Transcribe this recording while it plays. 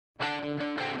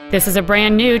This is a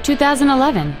brand new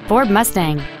 2011 Ford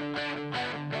Mustang.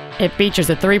 It features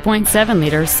a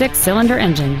 3.7-liter six-cylinder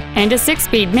engine and a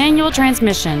six-speed manual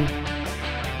transmission.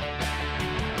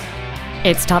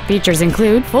 Its top features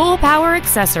include full power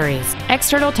accessories,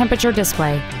 external temperature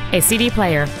display, a CD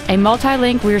player, a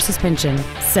multi-link rear suspension,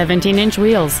 17-inch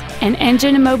wheels, an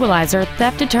engine immobilizer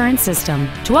theft deterrent system,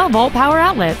 12-volt power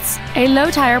outlets, a low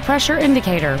tire pressure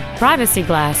indicator, privacy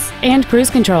glass, and cruise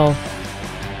control.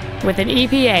 With an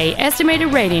EPA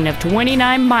estimated rating of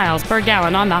 29 miles per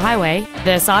gallon on the highway,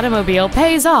 this automobile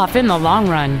pays off in the long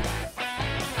run.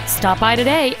 Stop by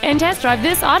today and test drive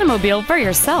this automobile for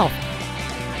yourself.